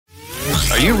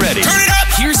you ready? Turn it up!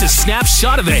 Here's a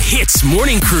snapshot of the Hits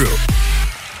Morning Crew.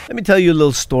 Let me tell you a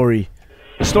little story.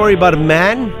 A story about a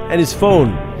man and his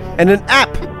phone and an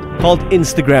app called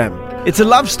Instagram. It's a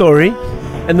love story,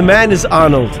 and the man is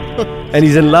Arnold, and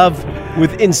he's in love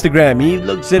with Instagram. He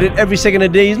looks at it every second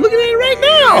of the day. He's looking at it right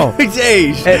now.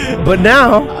 But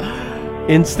now,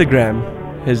 Instagram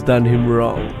has done him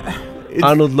wrong.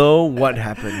 Arnold Lowe, what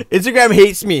happened? Instagram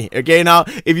hates me. Okay, now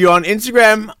if you're on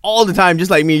Instagram all the time,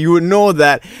 just like me, you would know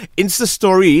that Insta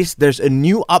Stories, there's a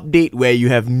new update where you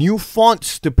have new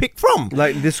fonts to pick from.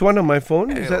 Like this one on my phone?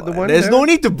 Is that the one? There's no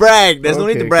need to brag. There's no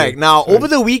need to brag. Now, Sorry. over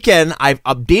the weekend, I've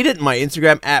updated my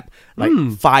Instagram app like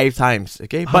 5 times.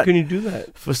 Okay, How can you do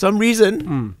that? for some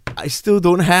reason, I still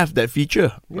don't have that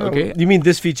feature. Okay. You mean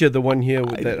this feature, the one here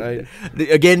with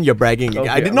Again, you're bragging. Okay,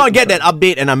 I did not get that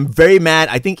update, and I'm very mad.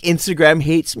 I think Instagram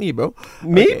hates me, bro.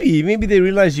 Maybe they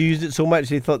realized you used it so much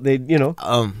they thought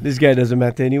this guy doesn't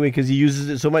matter anyway because he uses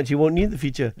it so much he won't need the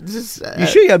feature. You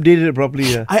sure you updated it properly?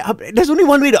 There's only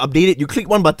one way to update it. You click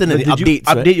one button and it Did updates.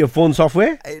 you update your phone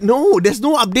software? No, there's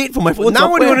no update for my phone. Now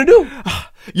what do you software. want to do?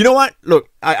 You know what? Look,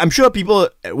 I'm sure people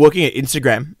working at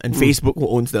Instagram and Facebook who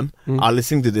owns them are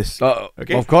listening to this.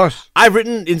 Okay, Of course. I've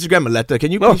written Instagram a letter.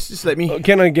 Can you please just let me?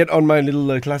 Can I get on my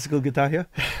little classical guitar here?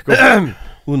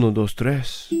 Uno, dos,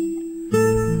 tres.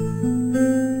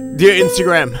 Dear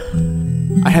Instagram,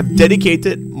 I have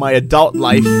dedicated my adult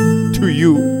life to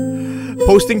you.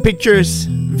 Posting pictures,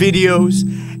 videos,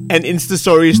 and Insta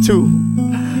stories too.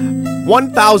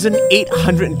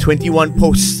 1,821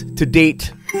 posts to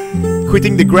date.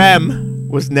 Quitting the gram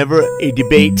was never a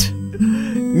debate.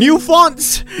 New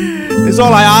fonts is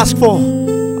all I ask for.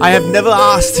 I have never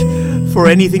asked for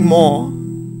anything more.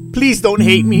 Please don't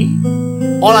hate me.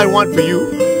 All I want for you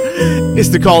is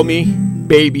to call me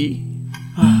baby.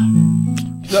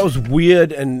 That was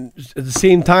weird and at the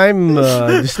same time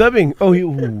disturbing.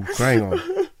 Crying on.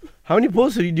 How many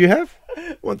posts do you have?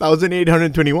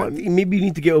 1,821. Maybe you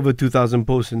need to get over 2,000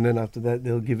 posts and then after that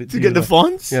they'll give it to you. To get the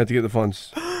fonts? Yeah, to get the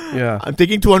fonts. Yeah. I'm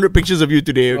taking 200 pictures of you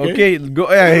today, okay? Okay, go.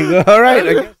 All right.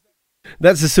 I guess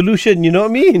that's the solution, you know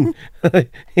what I mean? Are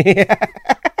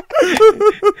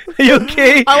you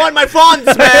okay? I want my fonts,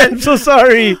 man! I'm so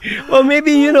sorry. Well,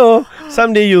 maybe,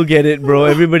 someday you'll get it, bro.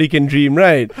 Everybody can dream,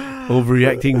 right?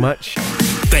 Overreacting much?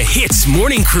 The Hits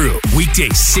Morning Crew,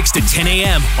 weekdays 6 to 10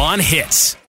 a.m. on Hits.